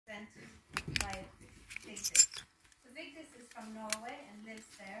Vigdis. So Vigdis is from Norway and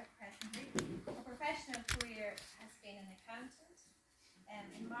lives there presently. Her professional career has been an accountant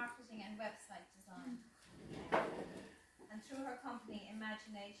in marketing and website design. And through her company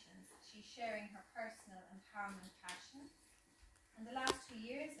Imaginations, she's sharing her personal empowerment passion. And the last 2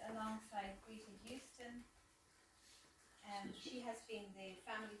 years, alongside Greta Houston, she has been the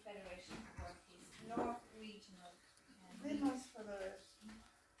Family Federation for Workies North Regional. Women's Federation.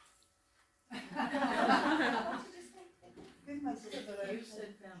 What did you say? Women's Federation. You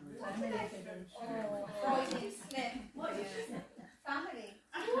said family. Family Federation. Oh, Freudian slip. What did you say? Family.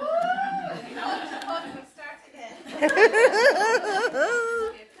 What we start again.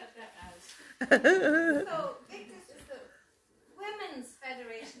 Cut that out. So, Vigdis is the Women's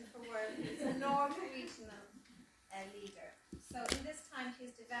Federation for Workies North Regional leader. So in this time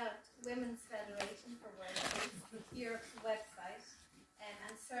she's developed Women's Federation for Workies Europe's website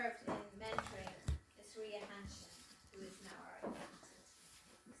and served in mentoring Isria Hanshin, who is now our accountant.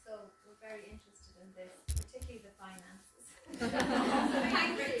 So we're very interested in this, particularly the finances.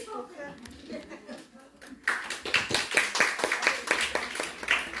 Thank you.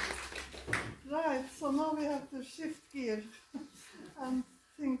 Right, so now we have to shift gear and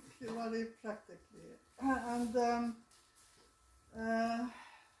think very practically.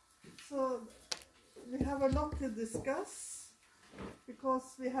 So we have a lot to discuss because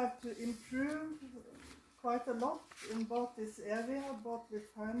we have to improve quite a lot in both this area, both with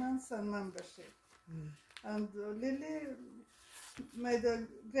finance and membership. And Lily made a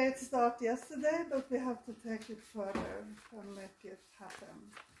great start yesterday, but we have to take it further and make it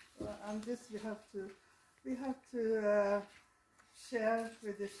happen. And this we have to share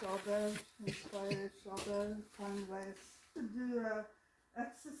with each other, inspire each other, find ways to do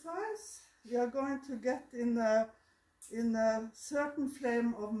exercise. We are going to get in a certain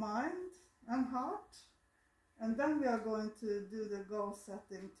frame of mind and heart, and then we are going to do the goal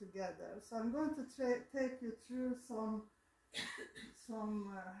setting together. So I'm going to take you through some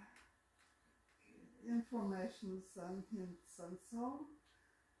informations and hints and so on.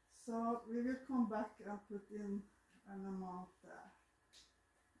 So we will come back and put in an amount there.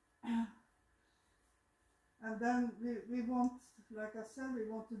 And then we want, like I said, we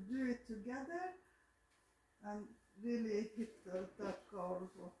want to do it together and really hit that goal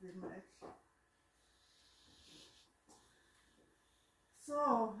what we make. So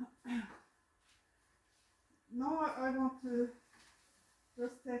now I want to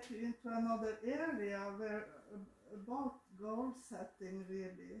just take you into another area where about goal setting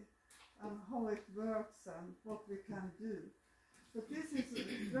really, and how it works and what we can do. But this is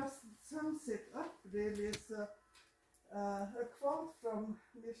just sums it up really. It's a quote from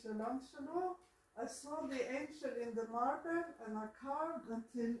Michelangelo. I saw the angel in the marble and I carved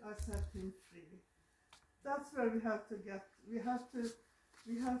until I set him free. That's where we have to get. We have to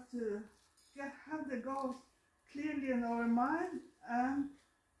have the goal clearly in our mind and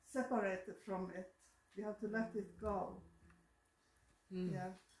separate it from it. We have to let it go.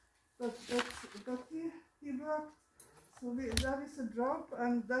 Yeah. But he worked. So there is a job,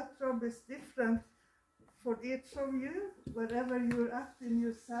 and that job is different for each of you, wherever you're at in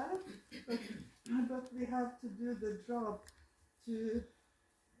yourself. But we have to do the job to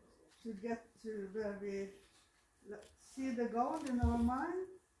get to where we see the goal in our mind,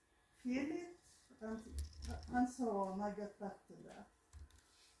 feel it, and so on. I get back to that.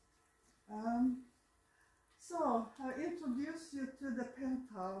 So I introduce you to the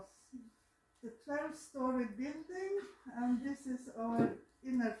penthouse, the 12-story building, and this is our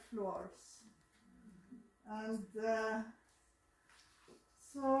inner floors. And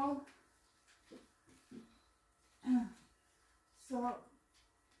so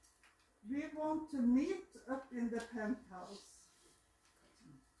we want to meet up in the penthouse,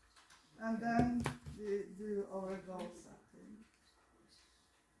 and then we do our goal setting.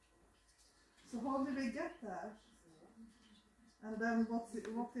 So how do we get there? And then what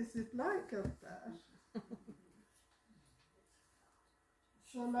is it like up there?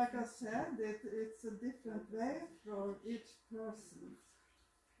 So like I said, it's a different way for each person.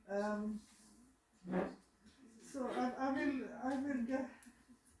 So I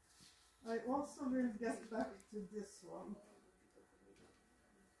also will get back to this one.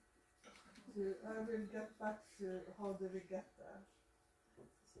 I will get back to how do we get there.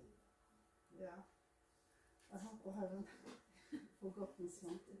 Yeah. I hope I haven't forgotten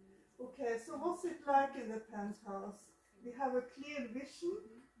something. Okay, so what's it like in the penthouse? We have a clear vision.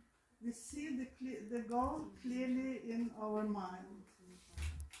 We see the goal clearly in our mind.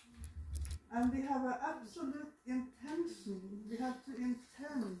 And we have an absolute intention. We have to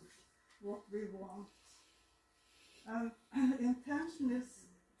intend what we want. And intention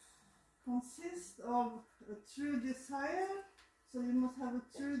consists of a true desire, so you must have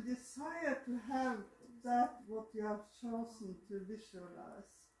a true desire to have that what you have chosen to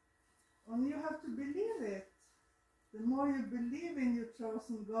visualize. And you have to believe it. The more you believe in your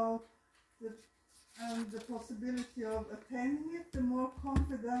chosen goal and the possibility of attaining it, the more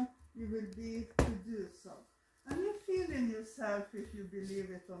confident you will be to do so. And you feel in yourself if you believe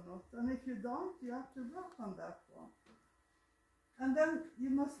it or not. And if you don't, you have to work on that one. And then you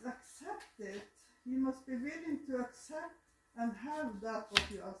must accept it. You must be willing to accept and have that what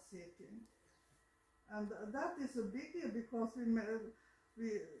you are seeking. And that is a biggie, because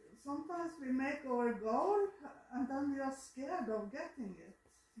sometimes we make our goal and then we are scared of getting it,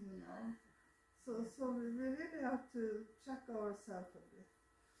 you know. So we really have to check ourselves a bit.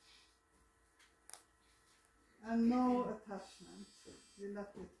 And no attachment. We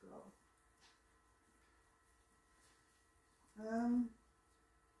let it go.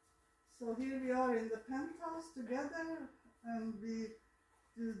 So here we are in the penthouse together, and we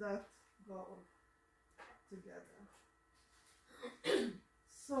do that goal together.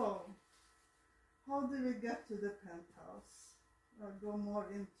 So, how do we get to the penthouse? I'll go more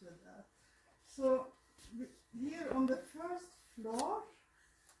into that. So, here on the first floor,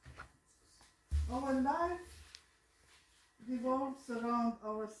 our life revolves around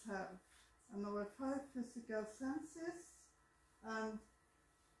ourselves and our 5 physical senses, and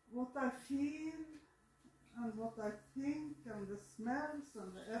what I feel and what I think and the smells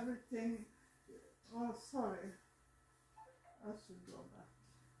and everything. Oh, sorry, I should go back.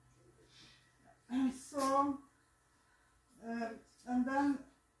 And so, and then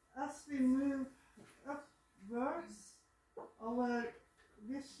as we move upwards, our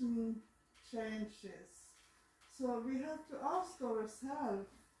vision changes. So we have to ask ourselves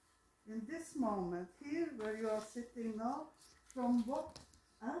in this moment, here where you are sitting now, from what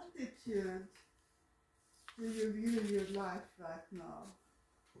altitude do you view your life right now?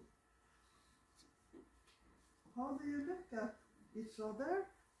 How do you look at each other?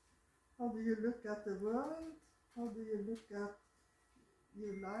 How do you look at the world? How do you look at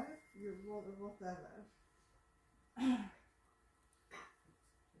your life, your whatever?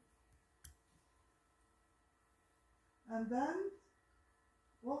 And then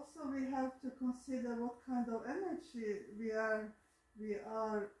also we have to consider what kind of energy we are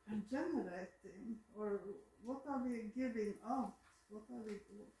generating, or what are we giving out?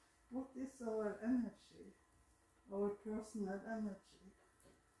 What is our energy, our personal energy?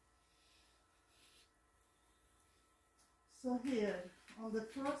 So here on the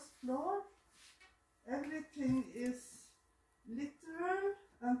first floor, everything is literal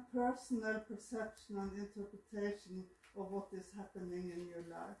and personal perception and interpretation of what is happening in your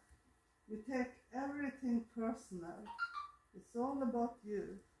life. You take everything personal. It's all about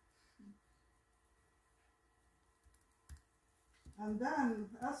you. And then,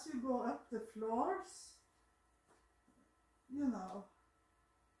 as you go up the floors, you know,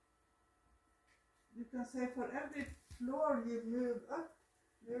 you can say for every floor you move up,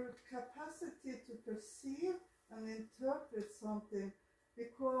 your capacity to perceive and interpret something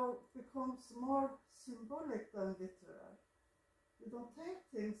becomes more symbolic than literal. You don't take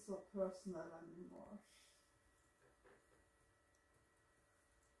things so personal anymore.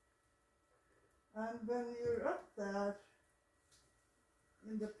 And when you're up there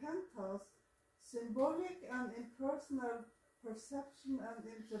in the penthouse, symbolic and impersonal perception and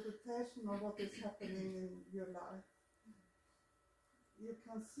interpretation of what is happening in your life. You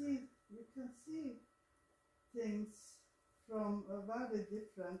can see things from a very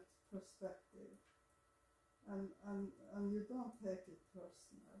different perspective, and you don't take it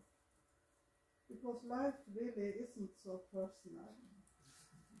personal, because life really isn't so personal.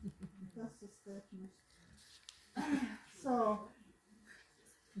 That's a statement. So,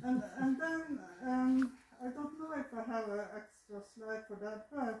 and then I don't know if I have an extra slide for that,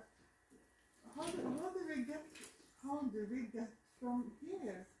 but how do we get from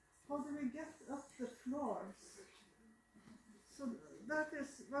here? How do we get up the floors? So that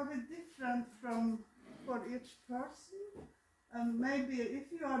is very different for each person. And maybe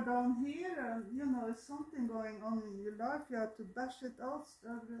if you are down here and you know there's something going on in your life, you have to bash it out.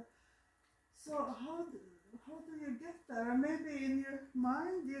 So how do you get there? And maybe in your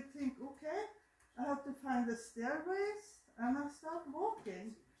mind you think, okay, I have to find the stairways, and I start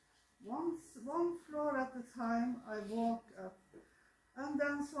walking. One floor at a time, I walk up. And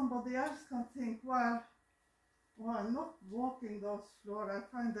then somebody else can think, well, I'm not walking those floors, I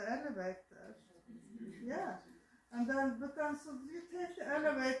find the elevator. Yeah. So you take the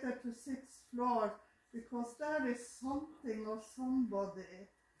elevator to 6th floor, because there is something or somebody,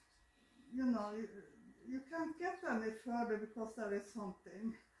 you know, you can't get any further because there is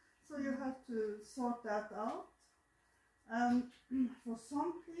something. So you have to sort that out. And for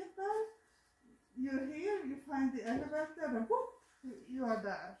some people, you're here, you find the elevator, and whoop, you are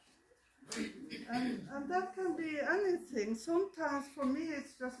there. And that can be anything. Sometimes for me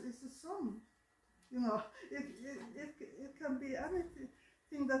it's a song. You know, it can be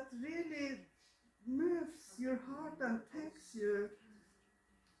anything that really moves your heart and takes you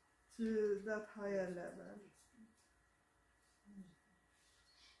to that higher level.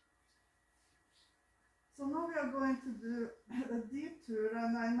 So now we are going to do a detour,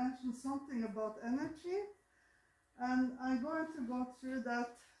 and I mentioned something about energy, and I'm going to go through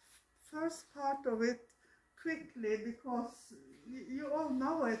that first part of it quickly because you all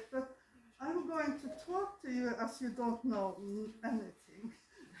know it, but I'm going to talk to you as you don't know anything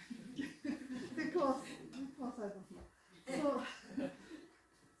because I don't know.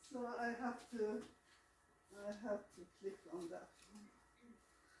 So I have to click on that.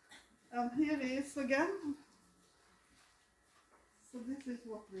 And here it is again. So this is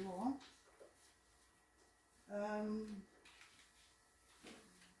what we want.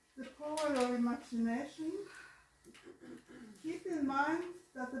 The power of imagination. Keep in mind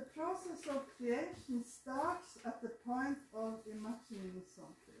that the process of creation starts at the point of imagining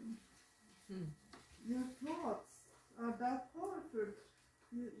something. Your thoughts are that powerful.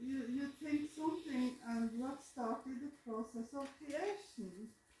 You think something, and what started the process of creation?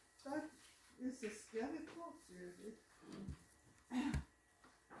 That is a scary thought, really.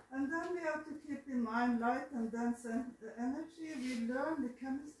 And then we have to keep in mind light and dense energy. We learn the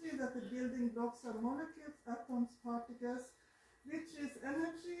chemistry that the building blocks are molecules, atoms, particles, which is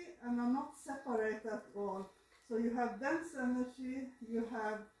energy and are not separate at all. So you have dense energy, you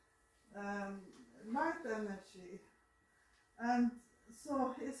have light energy. And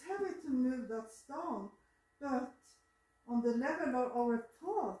so it's heavy to move that stone, but on the level of our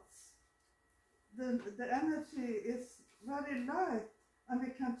thoughts, the energy is very light, and we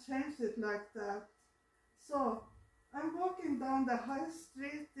can change it like that. So I'm walking down the high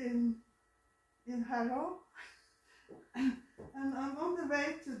street in Harrow, and I'm on the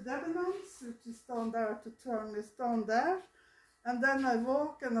way to Debenhams, which is down there, to turn is down there. And then I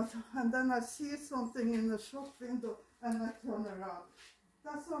walk, and then I see something in the shop window, and I turn around.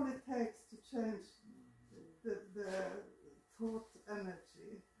 That's all it takes to change the thought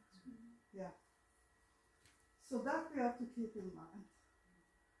energy. Yeah. So that we have to keep in mind.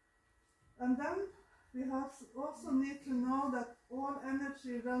 And then we also need to know that all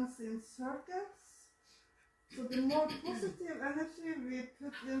energy runs in circles. So the more positive energy we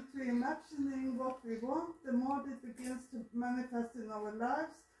put into imagining what we want, the more it begins to manifest in our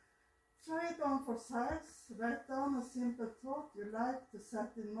lives. Try it on for size. Write down a simple thought you like to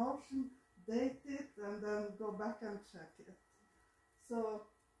set in motion, date it, and then go back and check it. So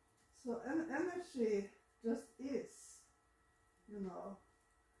energy just is, you know,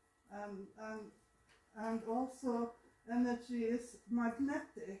 and also energy is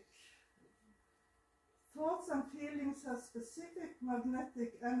magnetic. Thoughts and feelings have specific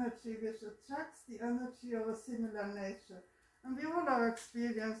magnetic energy which attracts the energy of a similar nature. And we all have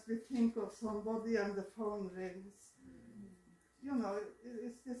experienced, we think of somebody and the phone rings. You know,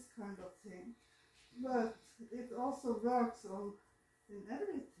 it's this kind of thing. But it also works in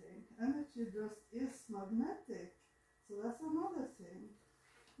everything. Energy just is magnetic. So that's another thing,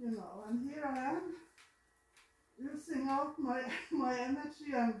 you know. And here I am, using out my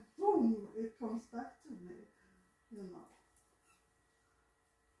energy, and boom, it comes back to me, you know.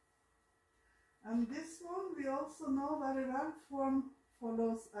 And this one we also know very well, form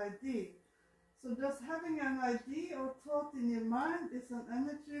follows ID. So just having an idea or thought in your mind is an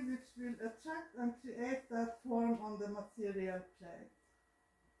energy which will attract and create that form on the material plane.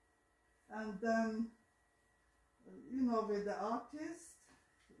 And then, you know, with the artist,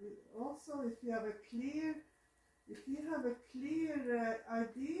 also if you have a clear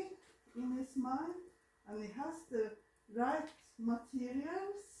idea in his mind, and he has the right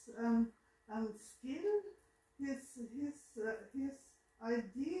materials and skill, his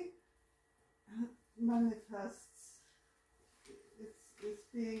idea manifests. It's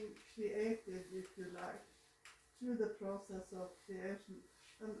being created, if you like, through the process of creation.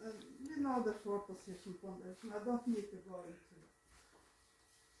 And we know the four position foundation. I don't need to go into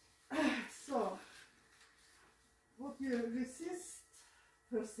it. So, what you resist,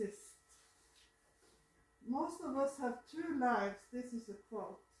 persists. Most of us have two lives. This is a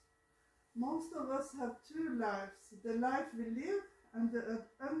quote. Most of us have two lives, the life we live and the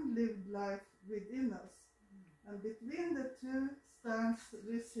unlived life within us. And between the two stands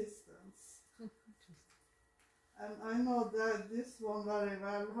resistance. And I know that this one very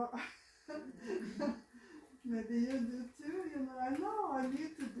well. Maybe you do too, you know. I know I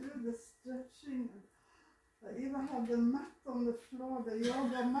need to do the stretching. I even have the mat on the floor, the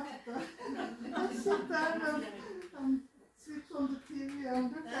yoga mat. I sit there and switch on the TV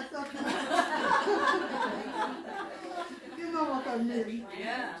and look at that. You know what I mean?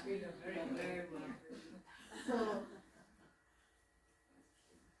 Yeah, very well. So,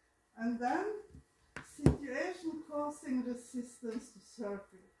 and then situation causing resistance to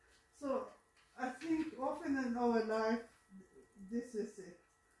surfing. So I think often in our life, this is it.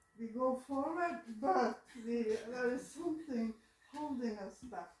 We go forward, but there is something holding us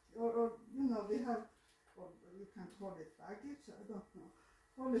back. Or you know, we have, or you can call it baggage, I don't know.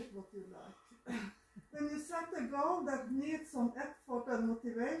 Call it what you like. When you set a goal that needs some effort and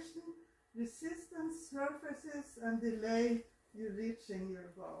motivation, resistance surfaces and delay you reaching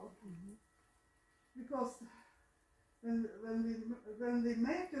your goal. Mm-hmm. Because when we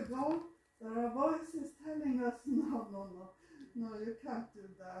make a goal, there are voices telling us, no, you can't do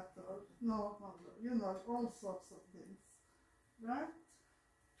that, or no, you know, all sorts of things, right?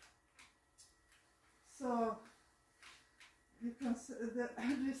 So you can see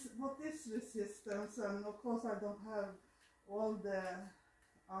what is resistance, and of course I don't have all the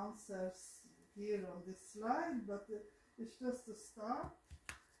answers here on this slide, but it's just a start.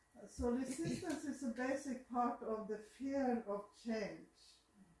 So resistance is a basic part of the fear of change.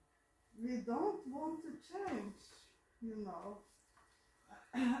 We don't want to change, you know.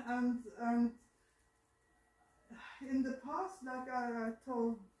 And in the past, like I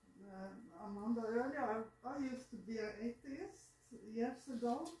told Amanda earlier, I used to be an atheist years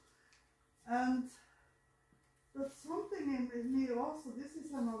ago, but something in me also, this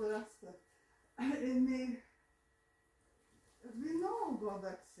is another aspect, in me, we know God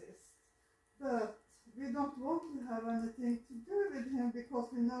exists, but we don't want to have anything to do with Him,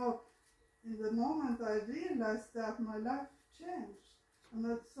 because we know in the moment I realized that my life changed. And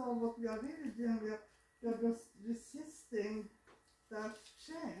that's all what we are really doing, we are just resisting that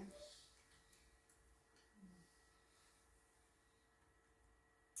change.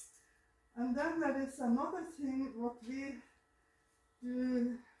 And then there is another thing what we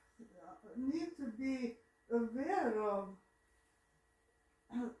do, need to be aware of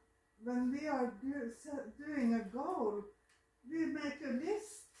when we are doing a goal. We make a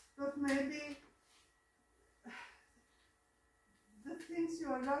list, but maybe the things you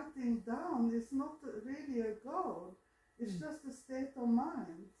are writing down is not really a goal. It's just a state of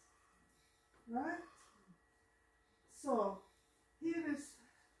mind, right? So here is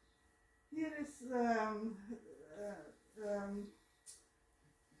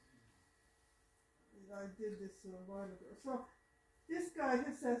I did this a while ago. So this guy,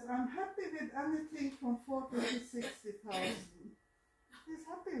 he says, I'm happy with anything from 40 to 60,000. He's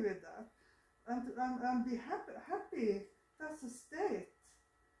happy with that. And be happy, that's a state.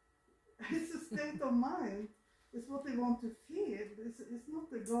 It's a state of mind. It's what they want to feel. It's not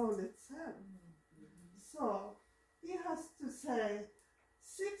the goal itself. So he has to say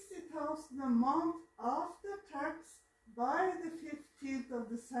 60,000 a month after tax by the 15th of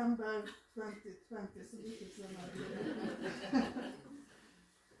December 2020. So this is an idea.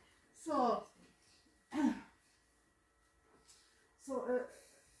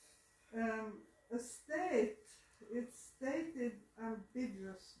 A state, it's stated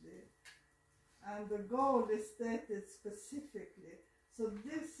ambiguously, and the goal is stated specifically. So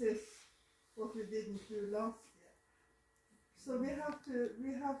this is what we didn't do last year. So we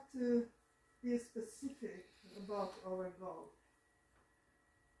have to be specific about our goal.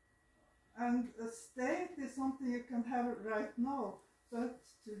 And a state is something you can have right now, but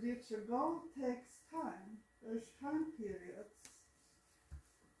to reach a goal takes time. There's time periods.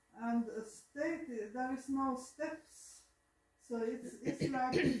 And a state, there is no steps. So it's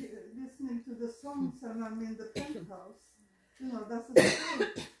like listening to the songs and I'm in the penthouse. You know, that's a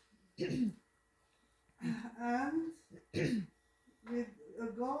state. And with a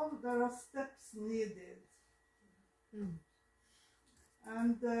goal, there are steps needed.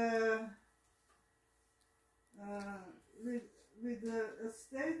 And with a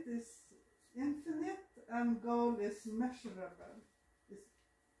state is infinite and goal is measurable.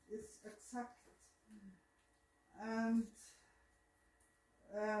 It's exact. And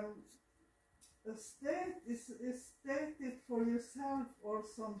a state is stated for yourself or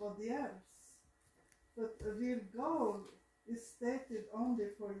somebody else, but a real goal is stated only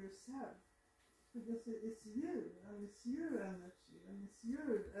for yourself. because it's you, and it's your energy, and it's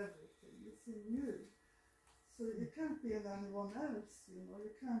your everything. It's in you. So you can't be in anyone else, you know.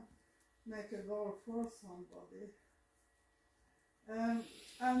 You can't make a goal for somebody.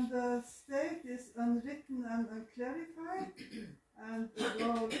 And the state is unwritten and unclarified, and the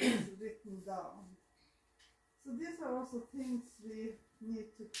goal is written down. So these are also things we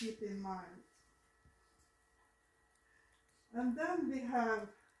need to keep in mind. And then we have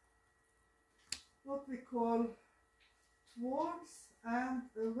what we call towards and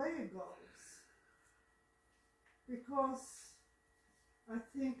away goals. Because I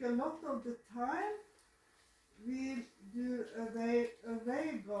think a lot of the time we do away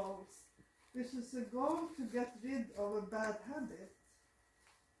goals, which is a goal to get rid of a bad habit.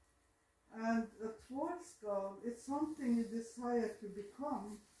 And a towards goal is something you desire to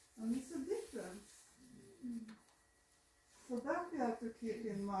become, and it's a difference. So that we have to keep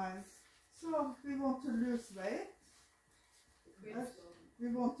in mind. So we want to lose weight, we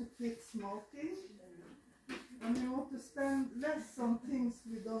want to quit smoking, and we want to spend less on things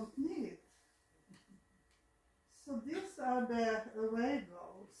we don't need. So these are the away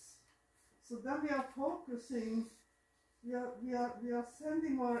goals. So then we are focusing, we are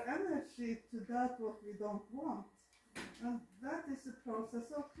sending our energy to that what we don't want. And that is a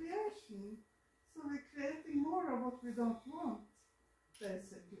process of creation. So we're creating more of what we don't want,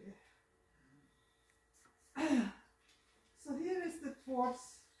 basically. So here is the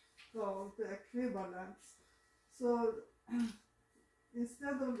towards goal, the equivalence. So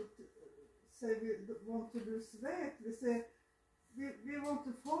instead of say we want to lose weight, we say we want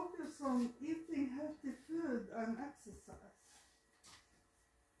to focus on eating healthy food and exercise.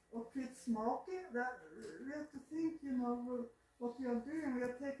 Or quit smoking. That we have to think, you know, what we are doing. We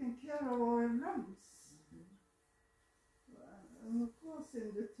are taking care of our lungs. And of course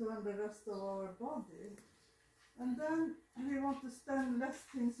in return the rest of our body. And then we want to spend less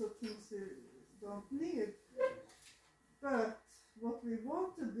things on things we don't need. But what we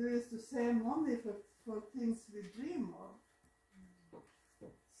want to do is to save money for things we dream of.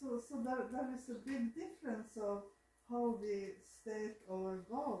 So there is a big difference of how we state our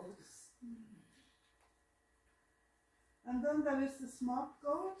goals. And then there is the SMART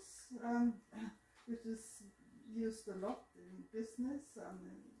goals, which is used a lot in business and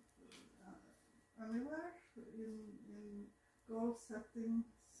anywhere in goal setting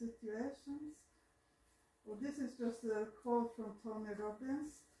situations. Well, this is just a quote from Tony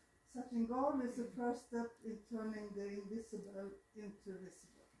Robbins. Setting goal is the first step in turning the invisible into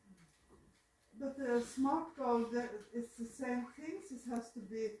visible. But the SMART goal is the same things. It has to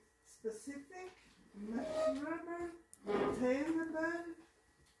be specific, measurable, attainable,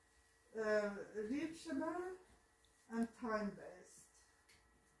 reachable, and time-based.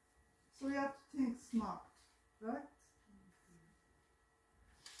 So you have to think smart, right?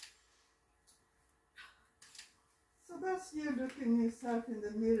 So that's you looking yourself in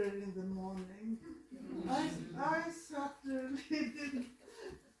the mirror in the morning. I certainly didn't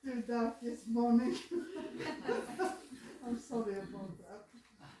do that this morning. I'm sorry about that.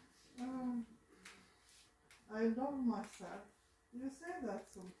 I love myself. Do you say that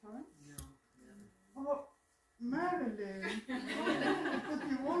sometimes? No. Oh, Marilyn, but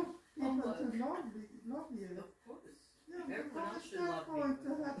you want people to love you. Of course. Yeah, Everyone but else is should that love going me. to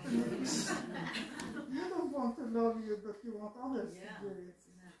happen? You don't want to love you, but you want others Yeah, to do it.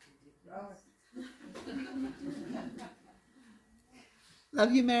 isn't that ridiculous?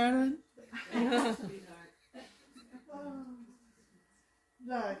 Love you, Marilyn. Sweetheart.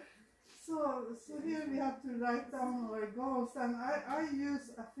 Right. So here we have to write down our goals, and I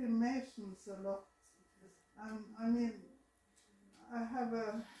use affirmations a lot. And I mean, I have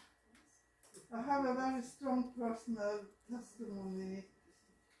a very strong personal testimony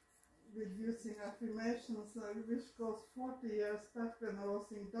with using affirmations, which goes 40 years back when I was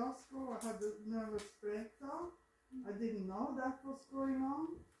in Glasgow. I had a nervous breakdown. I didn't know that was going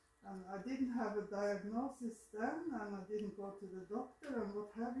on, and I didn't have a diagnosis then, and I didn't go to the doctor and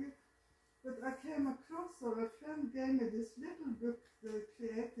what have you. But I came across, or a friend gave me this little book, the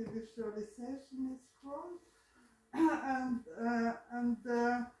Creative Visualization is called, and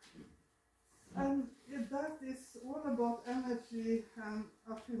that is all about energy and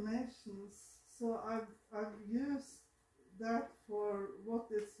affirmations. So I've used that for what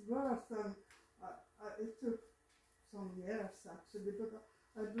it's worth, and it took some years actually, but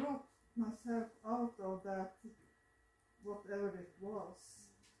I brought myself out of that, whatever it was,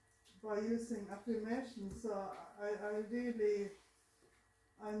 by using affirmations. So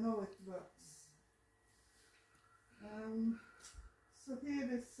I know it works. So here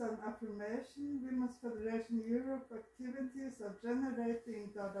is an affirmation. Women's Federation Europe activities are generating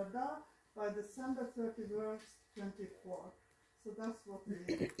by December 31st, 24. So that's what we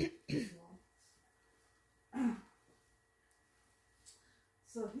want.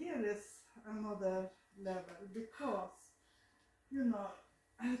 So here is another level, because, you know,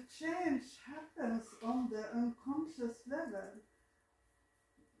 change happens on the unconscious level.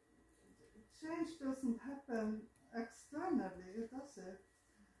 Change doesn't happen externally, does it?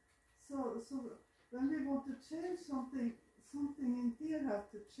 So when we want to change something in here has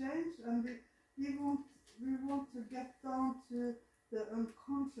to change, and we want to get down to the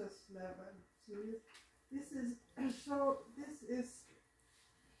unconscious level. So this is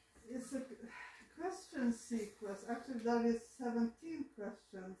a question sequence. Actually, there is 17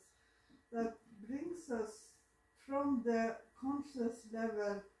 questions that brings us from the conscious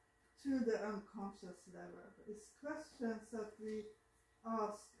level to the unconscious level. It's questions that we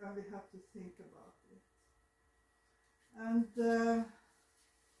ask and we have to think about it. And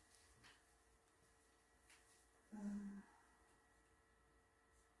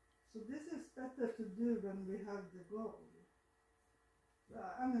so this is better to do when we have the goal.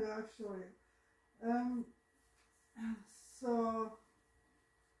 Anyway, I'll show you. So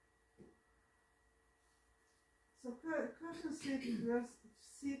question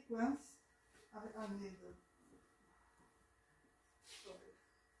sequence, I need a, sorry.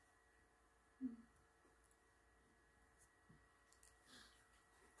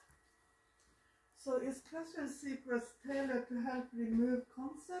 So is question sequence tailored to help remove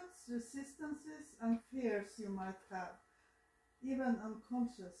concepts, resistances and fears you might have, even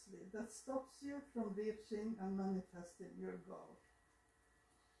unconsciously, that stops you from reaching and manifesting your goal.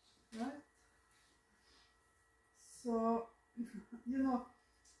 Right? So, you know,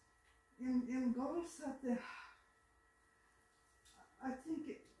 in goal setting, I think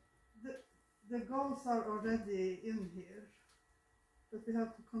the goals are already in here, but we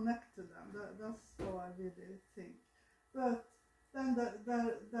have to connect to them. That's how I really think. But then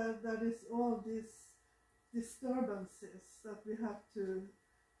there is all these disturbances that we have to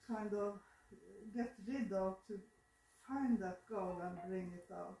kind of get rid of to find that goal and bring it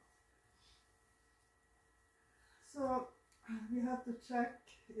out. So we have to check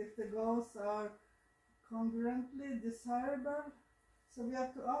if the goals are congruently desirable. So we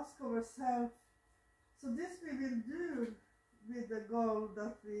have to ask ourselves, so this we will do with the goal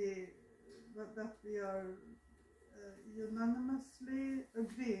that we are unanimously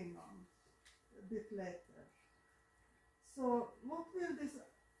agreeing on a bit later. So what will this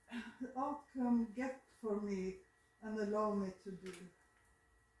outcome get for me and allow me to do?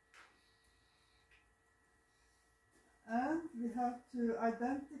 And we have to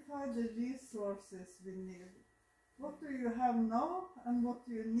identify the resources we need. What do you have now and what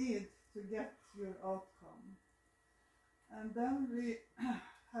do you need to get your outcome? And then we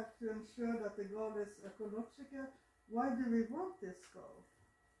have to ensure that the goal is ecological. Why do we want this goal?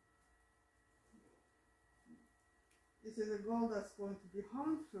 Is it a goal that's going to be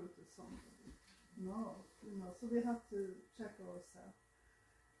harmful to somebody? No, you know, so we have to check ourselves.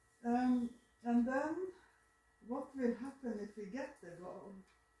 And then, what will happen if we get the goal?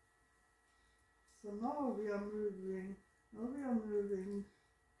 So now we are moving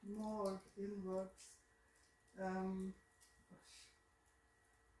more inwards.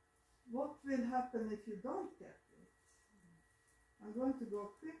 What will happen if you don't get it? I'm going to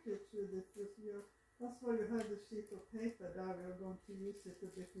go quickly through this because that's why you have the sheet of paper there. We are going to use it a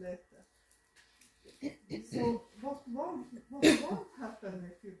bit later. So what won't happen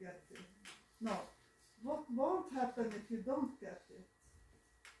if you get it? No. What won't happen if you don't get it?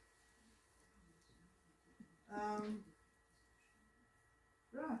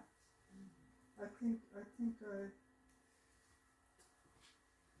 Right. I think I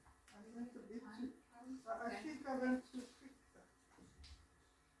went a bit too. I think I went too quick.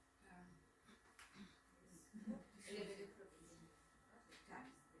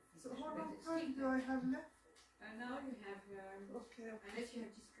 So how long time do I have left? Now you have, Okay. unless you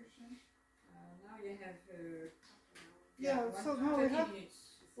have discussion, now you have, Yeah, so now we 30 have. minutes.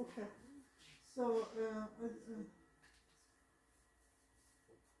 Okay. So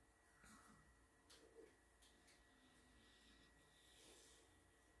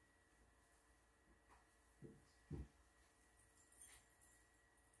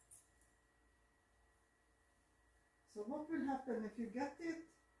so what will happen if you get it?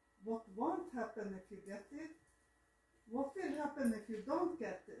 What won't happen if you get it? What will happen if you don't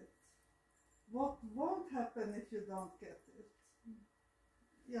get it? What won't happen if you don't get it?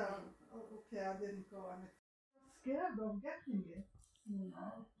 Yeah, okay, I didn't go on it. I'm scared of getting it.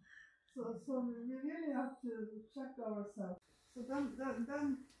 So we really have to check ourselves. So then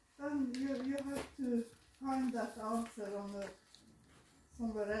you have to find that answer on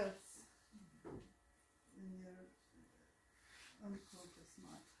somewhere else in your unconscious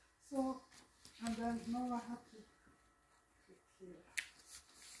mind. So, and then now I have to click here,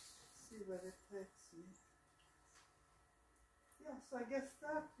 see where it takes me. Yeah, so I guess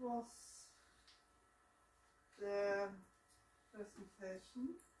that was the presentation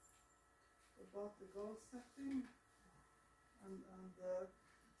about the goal setting.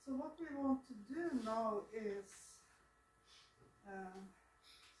 So what we want to do now is, so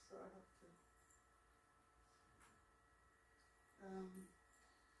I have to,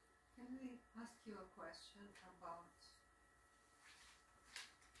 Can I ask you a question about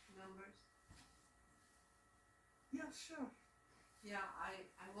numbers? yeah, sure. Yeah, I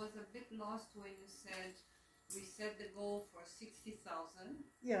was a bit lost when you said we set the goal for 60,000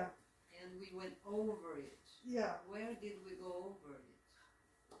 Yeah, and we went over it. yeah, Where did we go over it?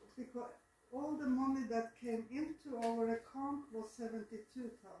 because all the money that came into our account was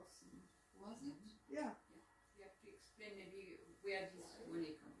 72,000. Was it? Yeah, You have to explain maybe where this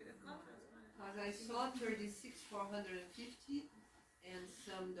money comes from. Because I saw 36,450 and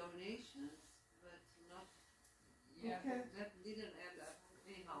some donations, but not. Yeah, Okay. that didn't add up.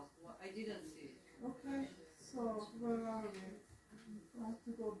 Anyhow, I didn't see it. okay, so where are we? I have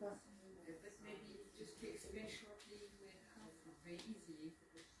to go back. But maybe just to explain shortly, very easily.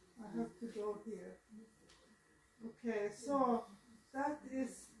 I have to go here. Okay, so that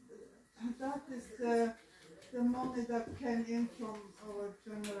is the money that came in from our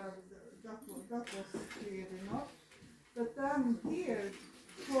general. That was clear enough. But then here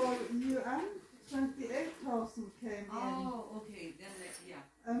for UN, 28,000 came in. Oh, okay. Then yeah.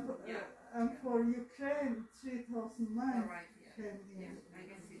 And for Ukraine, 3,009 All right. Yeah. came in. Yeah. I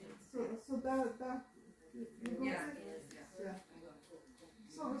can see that. So that you got Yeah. it? Yeah. Yeah. I got it.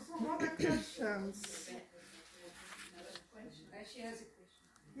 So other questions? She has a question.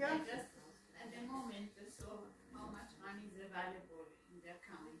 Yeah. Just at the moment, so how much money is available in the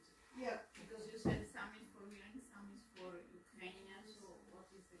account? Yeah. Because you said some is for UN, some is for Ukrainian, so what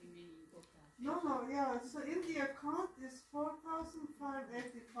is the remaining? No, yeah. So in the account is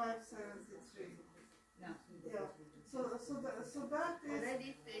 4,585.73. No. Yeah. So that is.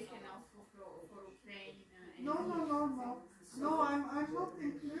 Already taken off for Ukraine. No. No, I'm not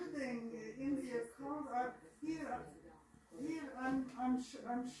including in the account.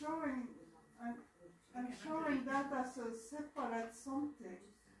 I'm showing that as a separate something,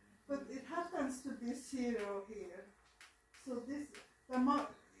 but it happens to be zero here. So this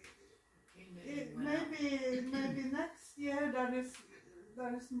maybe next year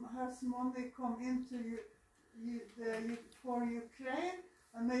has money come into for Ukraine,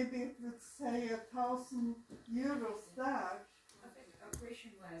 and maybe it would say 1,000 euros there. Our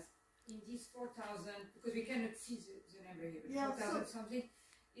question was, in this 4,000, because we cannot see the number here, but Yeah, 4,000 something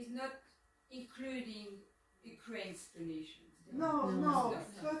is not including Ukraine's donations. No,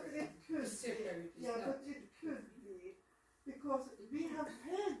 but it could Separate, be. it's Yeah, not. but it could be, because we have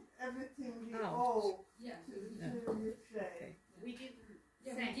paid everything we Oh. owe Yeah. to Ukraine. We didn't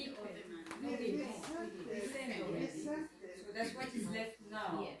Yeah, send we did all pay. the money. No, We we did. sent We it. sent We already. sent it. So that's what is left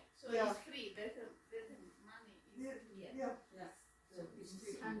now. Yeah. So Yeah. it's free. Better money is Yeah. Yeah. So it's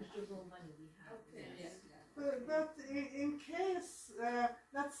still tangible money we have. Okay. Yes. But in case,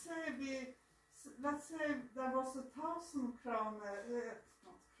 let's say there was 1,000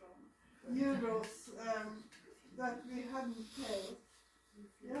 euros that we hadn't paid.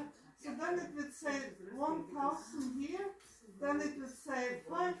 Yeah. So then it would say 1,000 here. Then it would say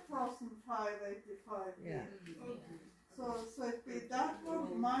 5,585 here. Yeah. So it'd be that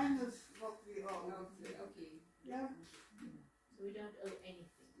one minus what we owe. Okay. Okay. Yeah. So we don't owe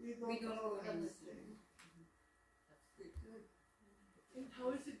anything. We We don't don't owe owe anything. And how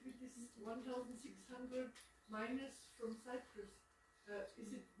is it with this 1,600 minus from Cyprus?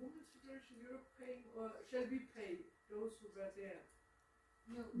 Is it Women's Federation Europe paying, or shall we pay those who were there?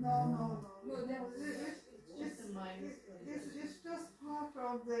 No. No. No, that's Just a minus. It's just part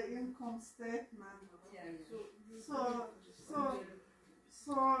of the income statement. Yeah. So you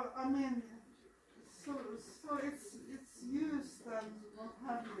So I mean, so it's used and what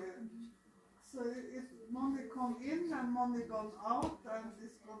have you. So if money come in and money gone out, and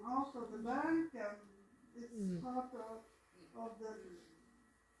it's gone out of the bank, and it's part of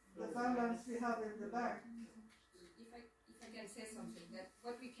the balance we have in the bank. If I can say something, that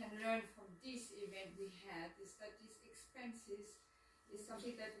what we can learn from this event we had is that these expenses is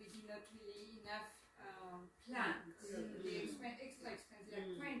something that we did not really enough plans, the extra expenses like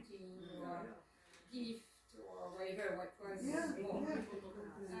printing or gift or whatever, what was more.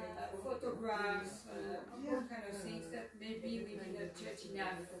 Photographs, all kind of things that maybe we did not judge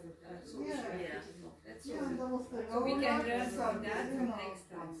enough. So we should that's all. So we can learn from that for next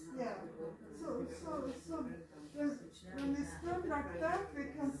time. Yeah. So when it's done like that, we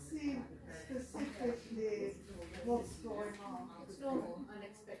can see specifically what's going on. It's normal,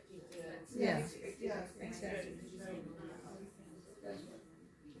 unexpected. Exactly.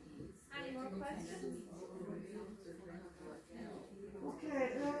 Any more questions? Okay,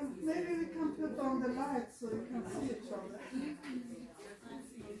 maybe we can put on the lights so you can see each other.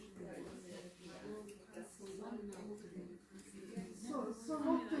 So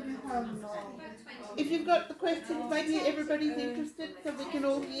what do we have now? If you've got the questions, maybe everybody's interested so we can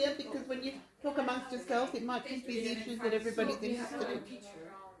all hear, because when you talk amongst yourselves, it might just be the issues that everybody's interested in.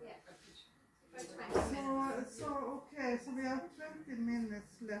 So we have 20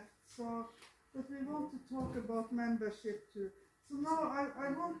 minutes left, but we want to talk about membership too. So now I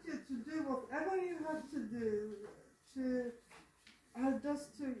want you to do whatever you have to do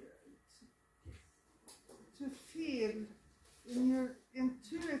to feel in your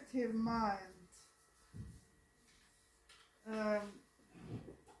intuitive mind a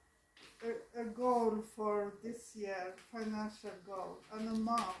goal for this year, financial goal, an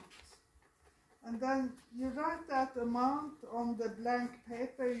amount. And then you write that amount on the blank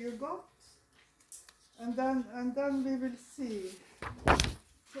paper you got, and then we will see.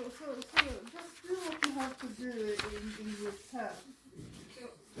 So just do what you have to do in yourself. So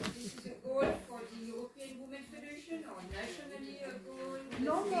this is a goal for the European Women's Federation or nationally a goal?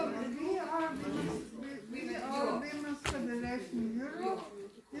 No, we are Women's Federation Europe.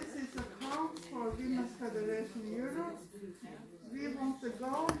 This is a count for Women's Federation Europe. We want the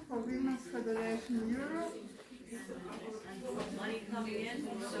goal for Women's Federation Europe. Money coming in,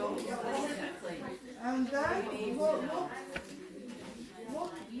 so exactly. And then what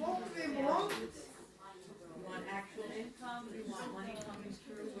we want. We want actual income, we want money coming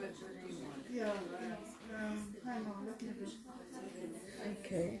through, what do you want? Yeah, hang on, let me just.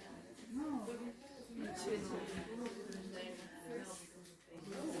 Okay. No.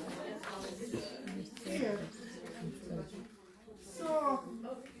 Here. So,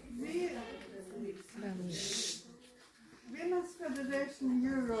 Women's Federation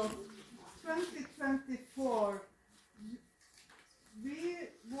Europe 2024, we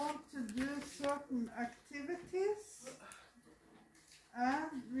want to do certain activities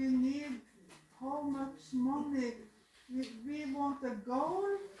and we need how much money. We want a goal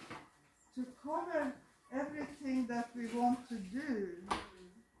to cover everything that we want to do.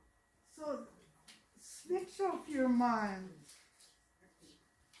 So switch off your mind.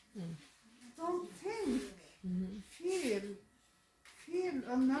 Don't think. Feel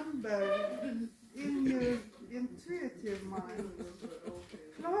a number in your intuitive mind.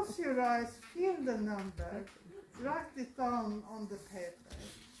 Close your eyes, feel the number, write it down on the paper.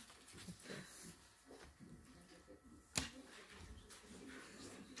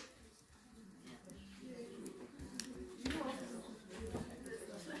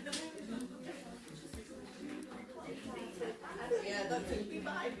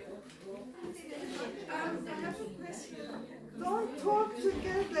 Don't talk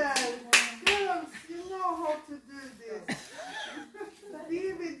together. Girls, you know how to do this. Be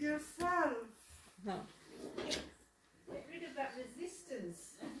with yourself. Get rid of that resistance.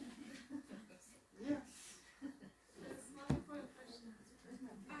 Yes.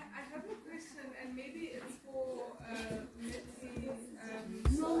 I have a question, and maybe it's for Mattia.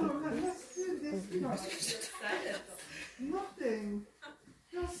 No, let's do this first. Nothing.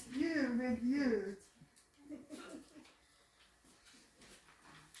 Just you with you.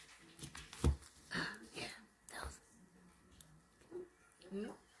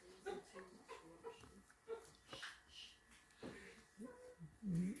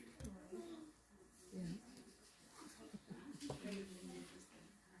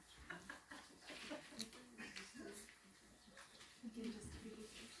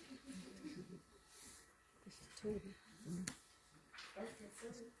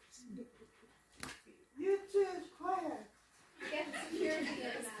 You two, quiet. Get security in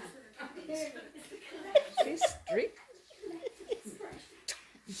that. Very strict.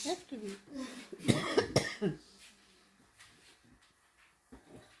 You have to be.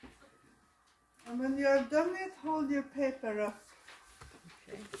 And when you have done it, hold your paper up.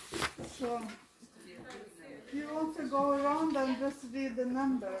 Okay. So, you want to go around and just read the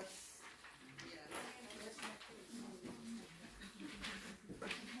numbers.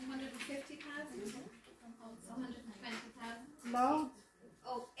 150,000. loud.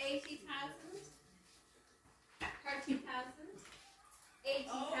 Oh, 80,000, 30,000,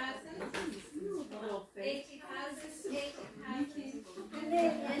 80,000, 80,000, 80,000,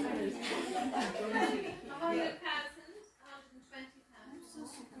 100,000, 120,000. I'm so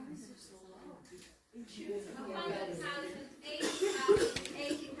surprised they're so low. 100,000, 80,000,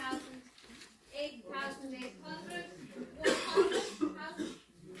 80,000, 8,800,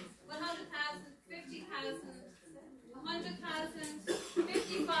 100,000, 50,000, 100,000,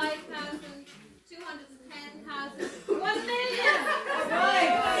 55,000, 210,000, 1 million!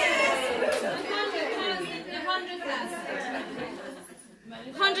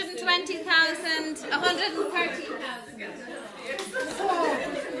 120,000, 130,000. So,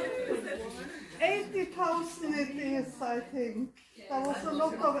 80,000 it is, I think. That was a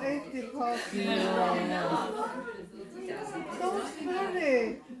lot of 80,000. Don't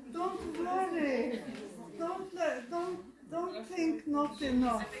worry. Don't worry. Don't think not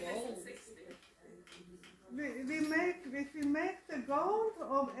enough. If we make the goal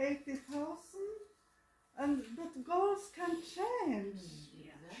of 80,000, but goals can change.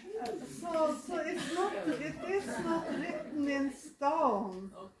 So it is not written in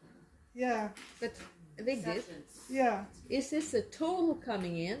stone. Yeah. But Vigdis, Yeah. is this the total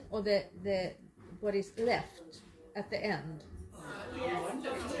coming in or the what is left at the end? We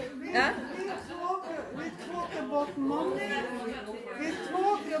talk about money. We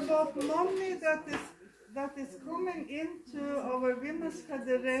talk about money that is coming into our Women's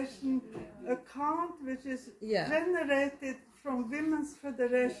Federation account, which is generated from Women's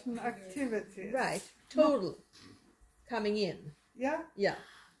Federation activities. Right, total coming in. Yeah. Yeah.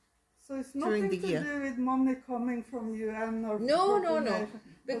 So it's nothing to do with money coming from UN or no.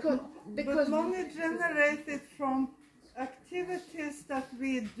 Because money generated from activities that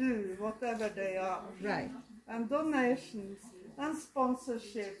we do, whatever they are. Right. And donations and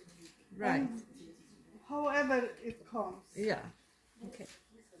sponsorship. Right. And however it comes. Yeah. Okay.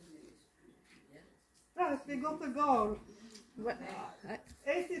 Right, we got a goal. What?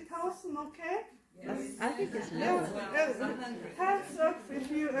 80,000, okay? I think it's Yeah, low. hands up if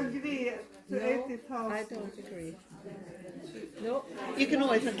you agree to 80,000. I don't agree. No. You can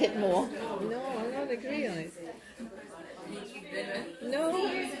always get more. No, I don't agree on it. No.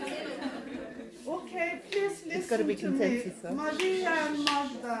 Okay, please listen It's got to be me. consensus, though. Maria and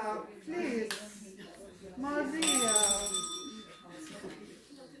Magda, please. Maria.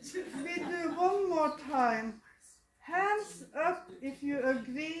 We do one more time. Hands up if you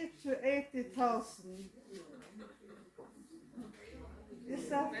agree to 80,000. Is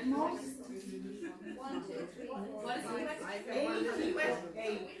that most? 1, 2, 3, 4,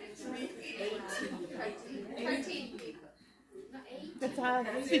 13 people. That's our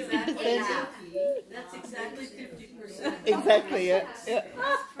 50%. That's exactly 50%. Exactly, yeah.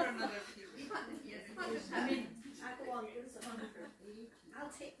 For another few. I mean,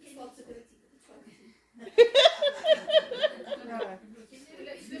 I'll take responsibility for the 20. Right.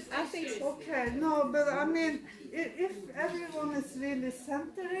 I think so. Okay, no, but I mean, if everyone is really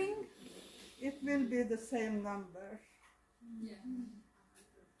centering, it will be the same number.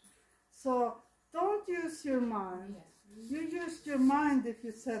 So don't use your mind. You used your mind if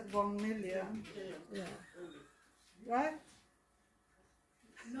you said 1 million. Yeah. Right?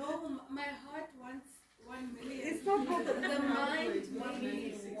 No, my heart wants 1 million. It's not what The mind wants a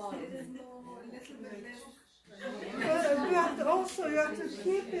little bit less. but also you have to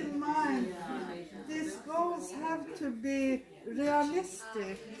keep in mind these goals have to be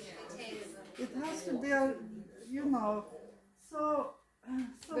realistic. It has to be, you know. So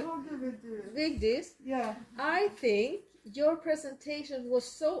how do we do? Vigdis, Yeah. I think your presentation was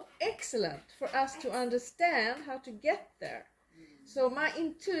so excellent for us to understand how to get there. So my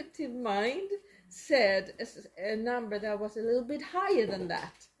intuitive mind said a number that was a little bit higher than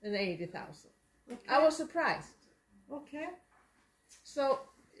that, than 80,000. Okay. I was surprised. Okay. So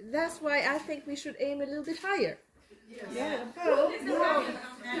that's why I think we should aim a little bit higher. Yeah, but no,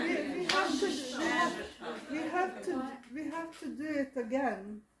 we have to do it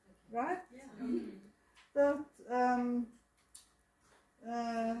again, right? But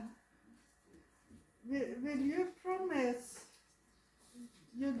will you promise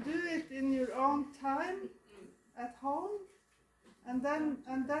you do it in your own time at home, and then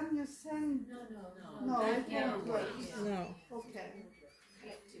you send? No, it won't work. No. Okay.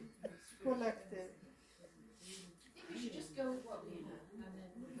 Collective. We should just go with what we have and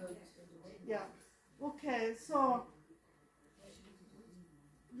then go to Yeah. Okay, so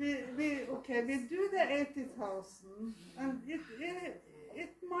we do the 80,000, and it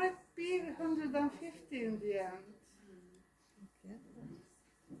might be 150 in the end.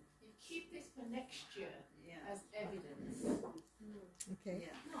 for next year Yeah. as evidence. Okay.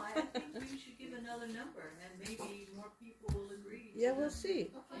 Yeah. No, I think we should give another number, and maybe more people will agree. Yeah, we'll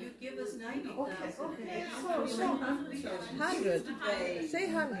see. You give us 90,000. Okay, So 100. Say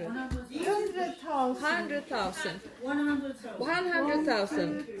 100. 100,000. 100,000. 100,000.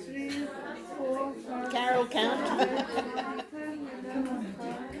 100,000. 3, 4, 5, Carol count.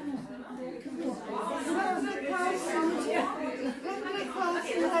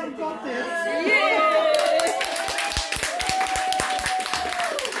 100,000 have got it.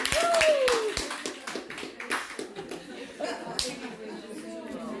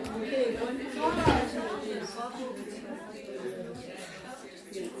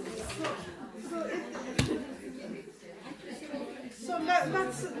 So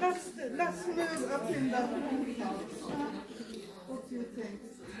let's move up in that penthouse. What do you think?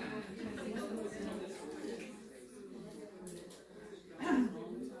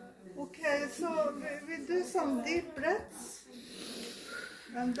 Okay, so we do some deep breaths,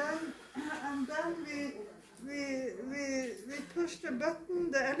 and then we push the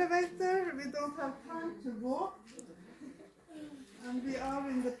button, the elevator. We don't have time to walk, and we are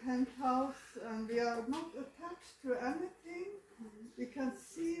in the penthouse, and we are not attached to anything. We can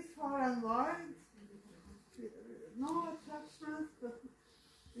see far and wide. No attachments, but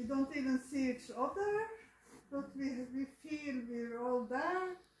we don't even see each other. But we feel we're all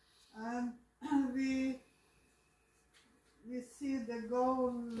there, and we see the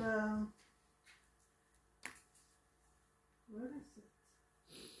goal. Where is it?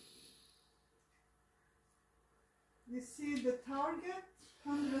 We see the target,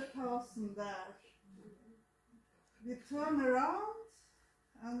 100,000 there. We turn around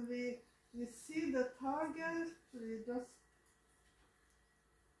and we see the target.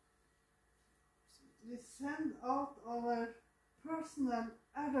 We send out our personal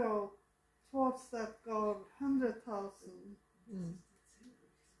arrow towards that goal, 100,000.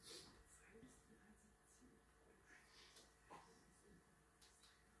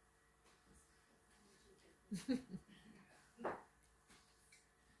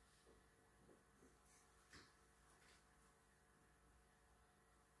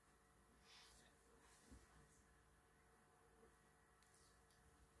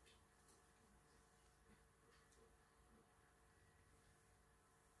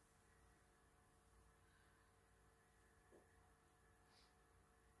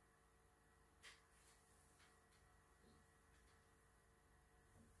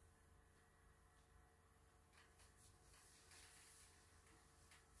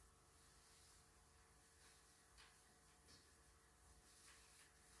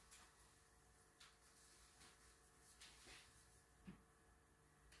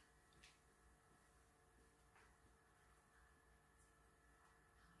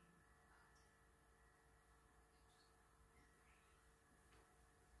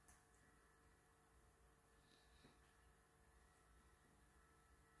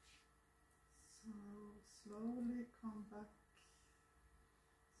 Slowly come back.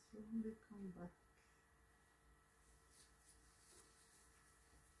 Slowly come back.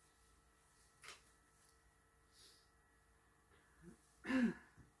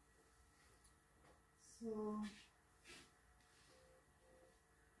 So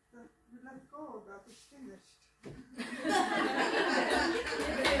we let go, that is finished.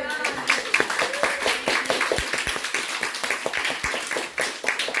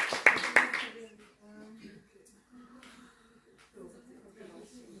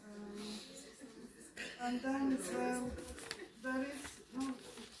 And then there is no,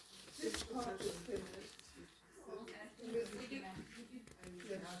 this part is finished.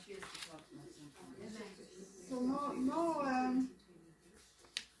 So no,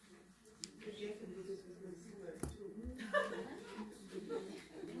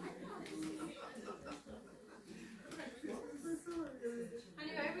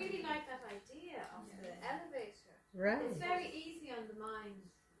 Anyway, I really like that idea of the elevator. Right. It's very easy on the mind,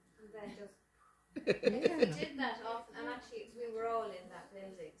 and then just because we did that often, and actually we were all in that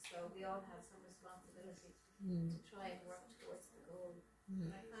building, so we all have some responsibility to try and work towards the goal.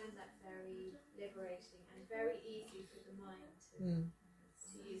 And I find that very liberating and very easy for the mind to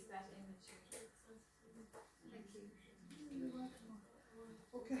use that imagery. Thank you.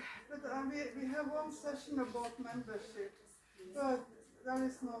 okay, but we have one session about membership, but there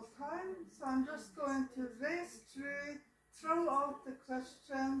is no time, so I'm just going to race through, throw out the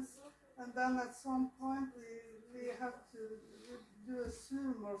questions, and then at some point we have to do a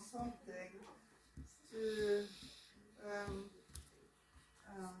Zoom or something to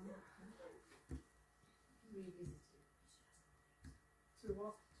to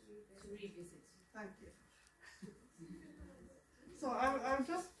what? revisit. Thank you. So I'll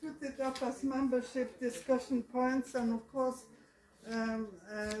just put it up as membership discussion points, and of course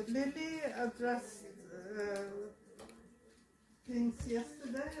Lily addressed things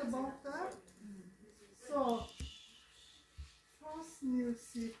yesterday about that. So, first new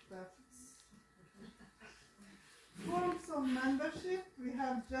secrets. Forms of membership, we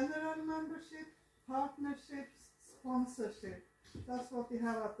have general membership, partnerships, sponsorship. That's what we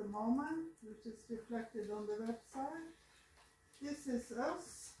have at the moment, which is reflected on the website. This is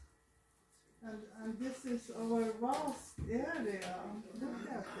us, and this is our vast area. Look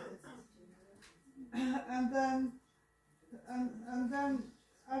at it. And then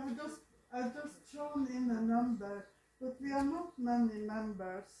I've just thrown in a number, but we are not many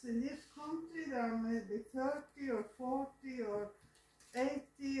members. In each country there are maybe 30 or 40 or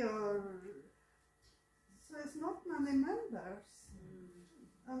 80 or... So it's not many members.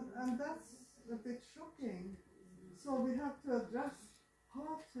 And that's a bit shocking. So we have to address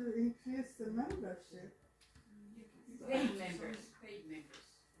how to increase the membership. Paid members,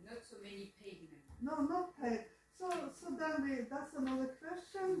 not so many paid members. No, not paid. So then that's another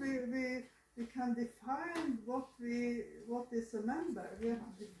question. We can define what is a member. We have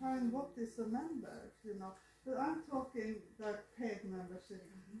to define what is a member, you know. But I'm talking that paid membership,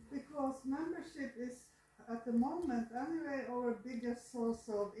 because membership is at the moment anyway our biggest source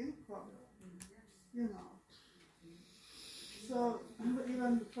of income, you know. So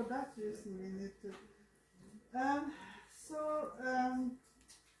even for that reason we need to. So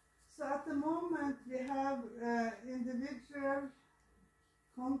at the moment we have individual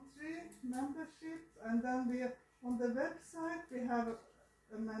country membership, and then we on the website we have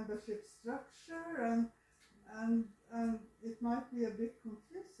a membership structure, and it might be a bit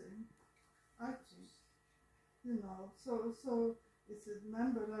confusing, I think. You know, so is it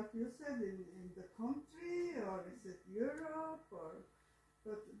member, like you said, in the country, or is it Europe, or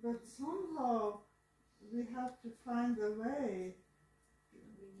but somehow we have to find a way,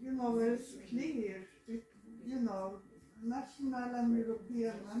 you know, where it's clear, you know, national and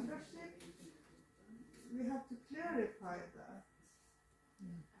European membership. We have to clarify that.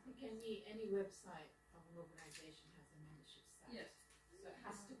 I think any website of an organization has a membership site. Yes. So it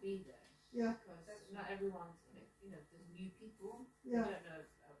has to be there. Yeah. Because not everyone's, you know, there's new people, Yeah. they don't know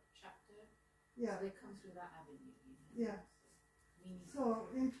a chapter, Yeah. so they come through that avenue, you know. Yeah. So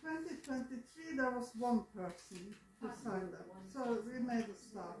in 2023 there was one person who signed up. So we made a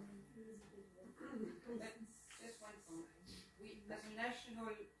start. Just one point. We, as a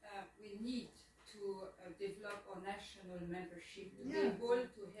national, we need to develop our national membership to be able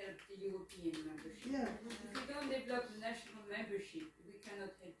to help the European membership. Yeah. If we don't develop the national membership, we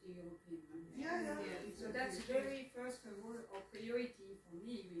cannot help the European membership. So that's very first of all, our priority for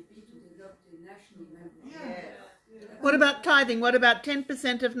me will be to develop the national membership. What about tithing? What about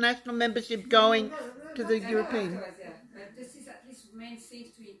 10% of national membership going to the European? But this is at least main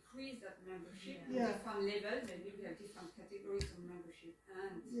things to increase that membership at different levels. Maybe we have different categories of membership.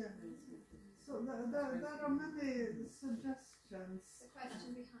 And so there are many suggestions. There's a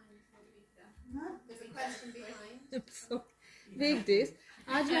question behind what we've done. Huh? There's a question behind. So, Vigdis,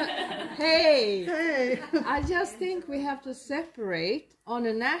 hey, I just think we have to separate on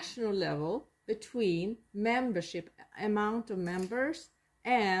a national level between membership, amount of members,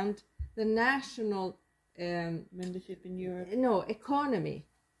 and the national Membership in Europe. no, economy.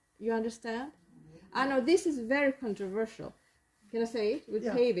 You understand? I know this is very controversial. Can I say it? With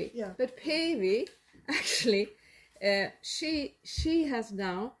Päivi. Yeah. But Päivi, actually, she has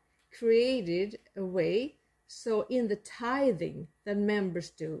now created a way, so in the tithing that members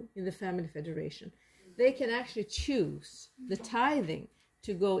do in the Family Federation, they can actually choose the tithing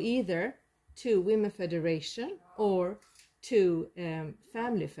to go either to Women Federation or to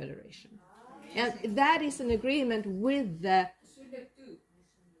Family Federation. And that is an agreement with the... should not do.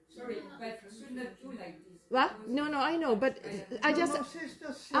 Sorry, but should not do like this. What? No, I know, but I'm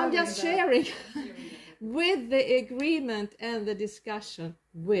just sharing sharing with the agreement and the discussion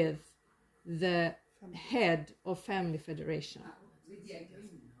with the head of Family Federation. With the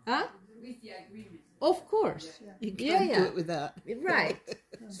agreement. Huh? With the agreement. Of course. You can't Yeah. do it without. Right.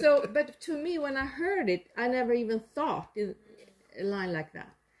 So, but to me, when I heard it, I never even thought in a line like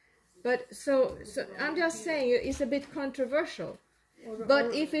that. But so I'm just saying it's a bit controversial.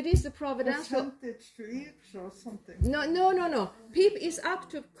 But if it is a providential percentage to each or something. No. PIP is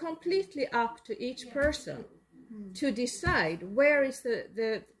completely up to each person to decide where is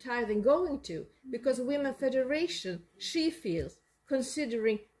the tithing going to. Because Women Federation, she feels,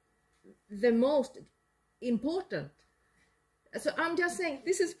 considering the most important So I'm just saying,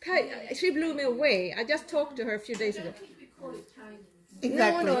 this is she blew me away. I just talked to her a few days ago. We call it tithing.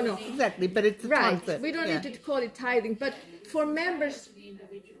 Exactly. No. Exactly, but it's a Right. concept. We don't need to call it tithing, but for members,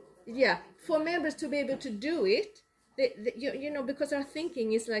 for members to be able to do it, you know, because our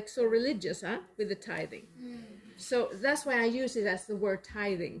thinking is like so religious, with the tithing. So that's why I use it as the word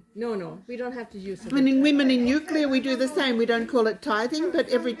tithing. No, we don't have to use it. I mean, in Women in Nuclear, we do the same. We don't call it tithing, but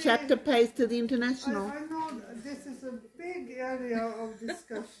every chapter pays to the international. I know this is a big area of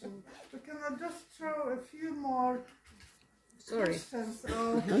discussion, but can I just throw a few more questions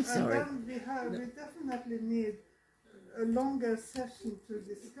out? I'm sorry. And then we definitely need a longer session to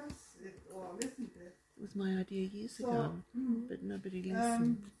discuss it all, isn't it? It was my idea years ago, but nobody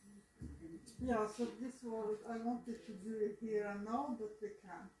listened. Yeah, so this was, I wanted to do it here and now, but we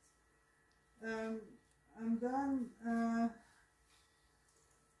can't. And then,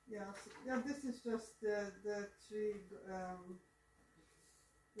 this is just the three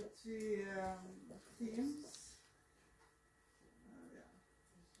themes.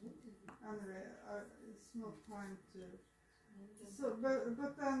 Anyway, it's not time to. So,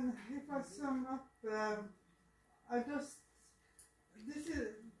 but then if I sum up,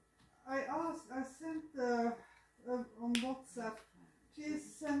 I sent on WhatsApp, please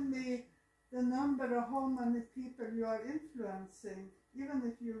send me the number of how many people you are influencing, even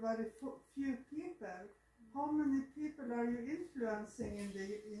if you very few people. How many people are you influencing in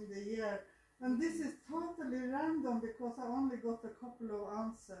the year? And this is totally random because I only got a couple of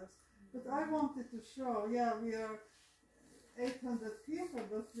answers. But I wanted to show, we are 800 people,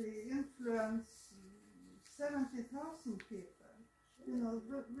 but we influence 70,000 people. You know,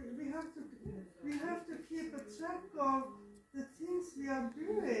 but we have to keep a track of the things we are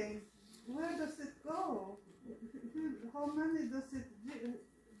doing. Where does it go? How many do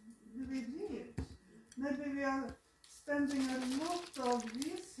we reach? Maybe we are spending a lot of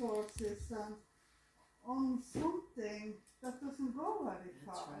resources on something that doesn't go very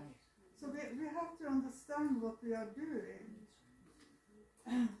far. That's right. So we have to understand what we are doing.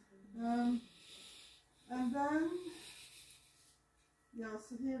 And then,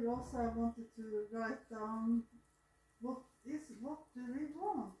 so here also I wanted to write down what do we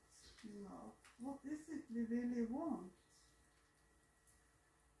want, you know, what is it we really want?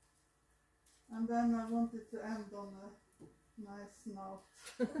 And then I wanted to end on a nice note.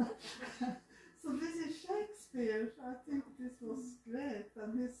 So this is Shakespeare. I think this was great.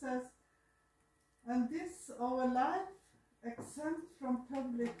 And he says, and this our life, exempt from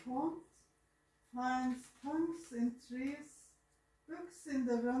public haunt, finds tongues in trees, books in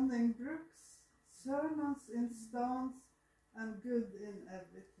the running brooks, sermons in stones, and good in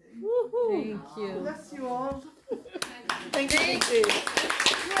everything. Thank you. Bless you all. Thank you.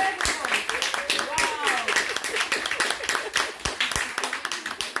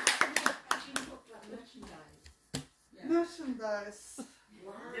 Merchandise.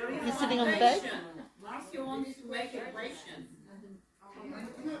 You're sitting on the bed? Marcia wants to make a question.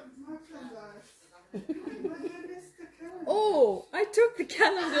 Merchandise. But you missed the calendar. Oh, I took the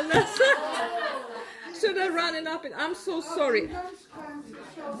calendar lesson. Should I run it up? I'm so sorry.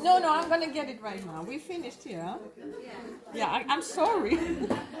 No, I'm going to get it right now. We finished here. Huh? Yeah, I'm sorry.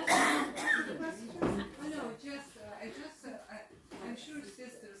 I'm sure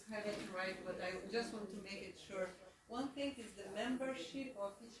sisters have it right, but I just want to make it sure. One thing is the membership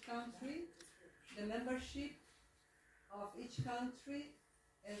of each country. The membership of each country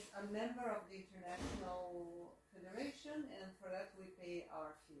is a member of the International Federation, and for that we pay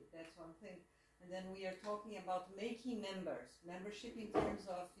our fee. That's one thing. And then we are talking about making membership in terms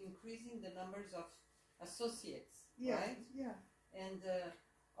of increasing the numbers of associates, right? Yeah. And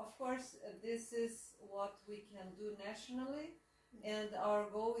of course, this is what we can do nationally. And our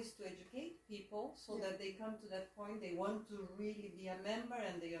goal is to educate people so that they come to that point, they want to really be a member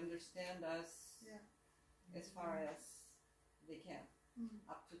and they understand us as far as they can,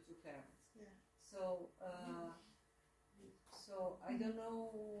 up to 2 parents. Yeah. So, so I don't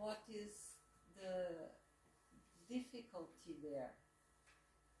know what is the difficulty there.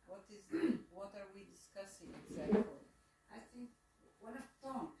 What are we discussing exactly? I think what I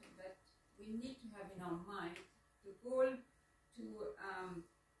thought that we need to have in our mind the goal to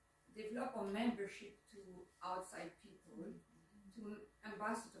develop our membership to outside people, to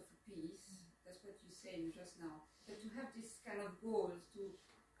ambassador for peace. That's what you said just now. But to have this kind of goals to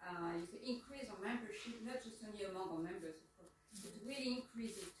increase our membership, not just only among our members, of course, but to really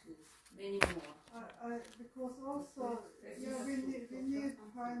increase it to many more. Because also, we need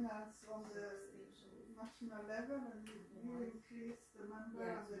finance on the national level, and you increase the member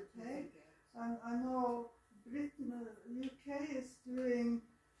and the pay. And I know UK is doing.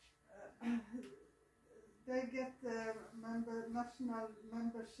 They get the national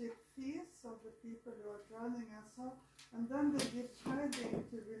membership fees of the people who are joining and so, and then they give tithing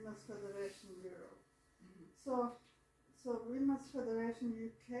to Women's Federation Europe. So Women's Federation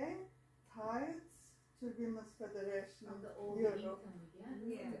UK tithes to Women's Federation From the all the Europe. income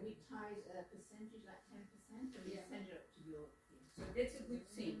we get, we tithe a percentage like 10%, and we send it up to Europe. So that's a good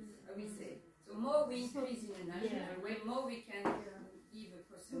thing, I will say. So more we increase in the national way, more we can give a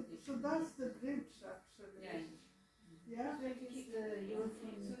percentage. So that's the bridge actually. Yeah. So to keep the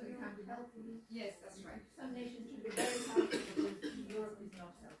European country healthy. Yes, that's right. Some nations should be very healthy because Europe is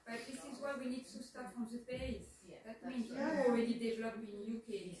not healthy. But this is why we need to start from the base. Yeah, That that's means right. we already developed in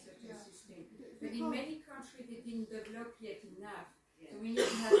UK such a system. But in many countries they didn't develop yet enough. So we need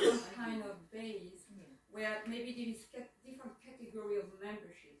to have some kind of base where maybe there is different category of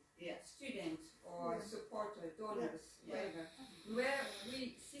membership. Students or supporters, donors, whatever. Where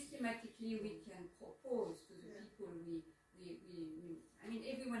we systematically we can propose to the people we I mean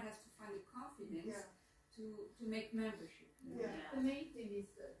everyone has to find the confidence to make membership. The main thing is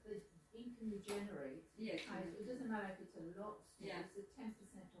that the income you generate, it doesn't matter if it's a lot, it's a 10%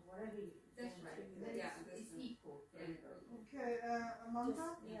 of whatever you generate. It's equal. Okay,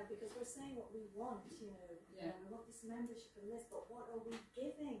 Amanda? Because we're saying what we want, we want this membership and this, but what are we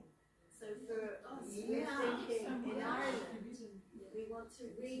giving? So for us, we're thinking in Ireland, we want to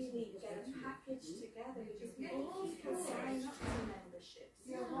really get a package together because all people sign up to memberships.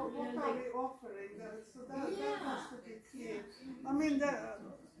 What are we offering? So that has to be clear. I mean,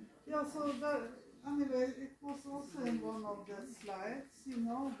 anyway, it was also in one of the slides,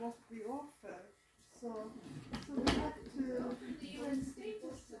 what we offer. So we have to.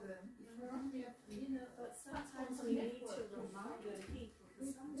 But sometimes we need to remind people,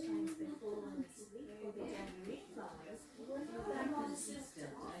 because sometimes they fall asleep or they don't realise they're on the system.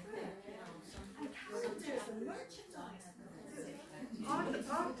 And calendars and merchandise.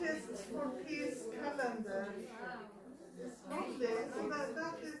 Artists for Peace calendar. It's lovely. So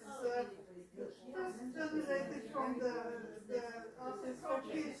that is just generated from the Artists for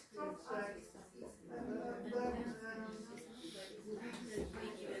Peace project. And then,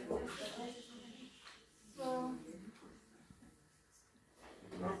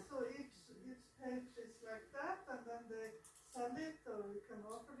 so each page is like that, and then they sell it, or we can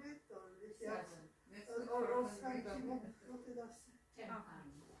offer it, or if you have, or send them. What did I say?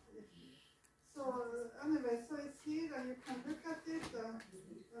 So anyway, so it's here, and you can look at it,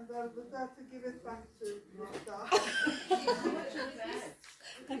 and I would have to give it back to Martha.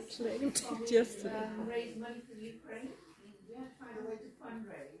 Actually, just raise money for Ukraine. We have to find a way to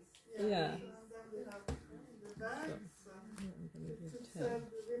fundraise. Yeah. And then we have the bags. To sell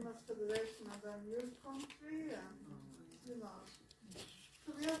the Women's Federation and then your country, and so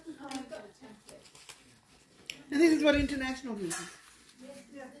we have to find a template. And this is what international uses.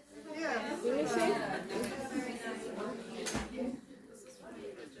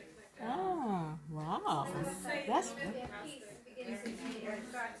 Ah, wow. That's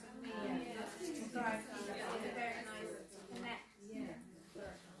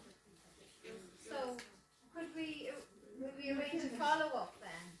So, will we arrange a follow-up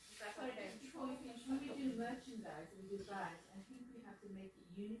then? Is that okay? When we do merchandise, we do bags, I think we have to make it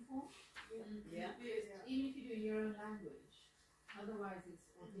uniform. Even if you do in your own language. Otherwise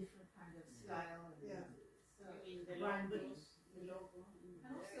it's a different kind of style. So branding. And also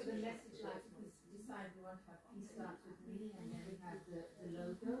the message, like we decide we want to have Peace Starts With Me, and then we have the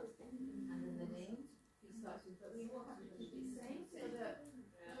logo, and then the name, Peace Starts With, but we all have to keep it the same, so that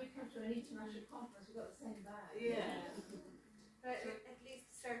when we come to an international conference, we've got the same bag. But at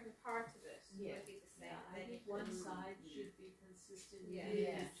least a certain part of it will be the same. I think one side should be consistent with the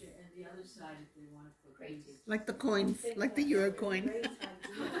picture, and the other side, if they want to put creative. Like the coins, like the euro coin.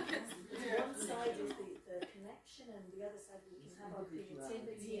 One side is the connection, and the other side we can have our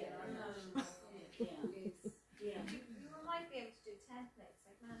creativity and our You might be able to do templates,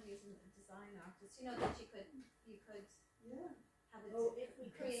 like Mandy is a design artist, that you could have it. if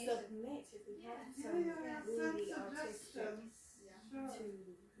we could submit, if we had some really artistic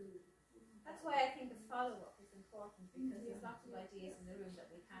That's why I think the follow-up is important, because there's lots of ideas in the room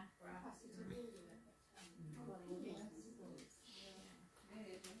that we can't grasp.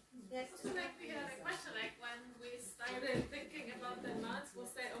 Yes, So like we had a question, like when we started thinking about the months,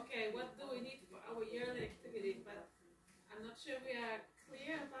 we'll say, okay, what do we need for our yearly activity? But I'm not sure we are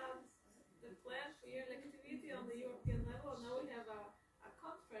clear about the plan for yearly activity on the European level. Now we have a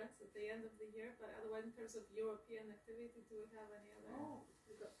conference at the end of the year, but otherwise in terms of European activity, do we have any other?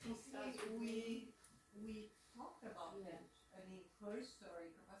 We talked about it. I mean, her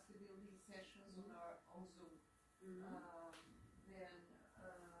story, capacity building sessions on Zoom. Then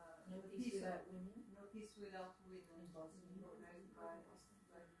No Peace Without Women. No Peace Without Women. Organized by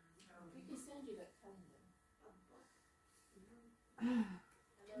We can send you that calendar. I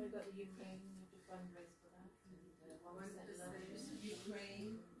know we've got the Ukraine, we have to fundraise for that.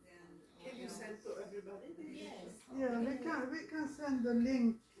 Ukraine and Can you send to everybody? Yes. Yeah, we can send a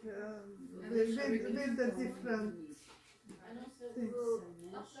link with the different And also things. we'll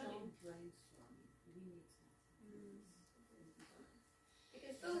upload it.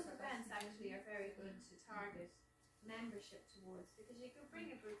 Because those events actually are very good to target membership towards, because you could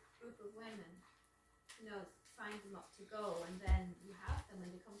bring a group of women, you know, sign them up to go, and then you have them when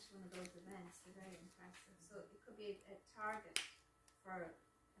they come to one of those events. They're very impressive. So it could be a target for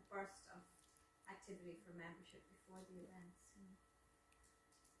a burst of activity for membership before the events.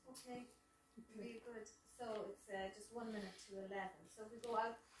 Okay, very good. So it's just 1 minute to 11. So we go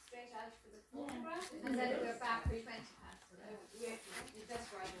out straight out for the photograph, and then we're back for 20 past 11.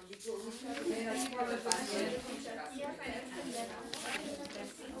 that's right. We go. We try to get as part of It's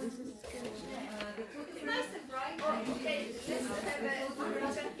nice and bright. Okay, let's have a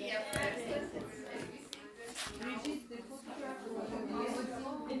photograph here first. Brigitte, the photograph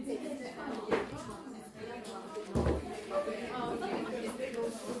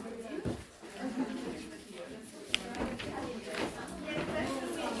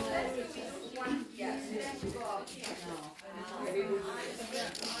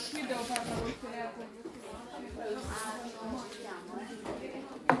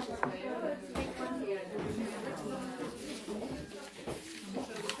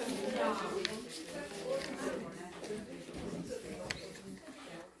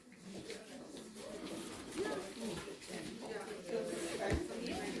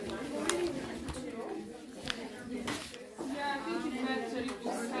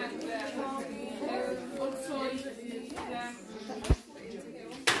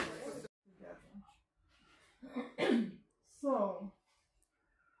So,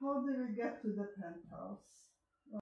 how do we get to the penthouse?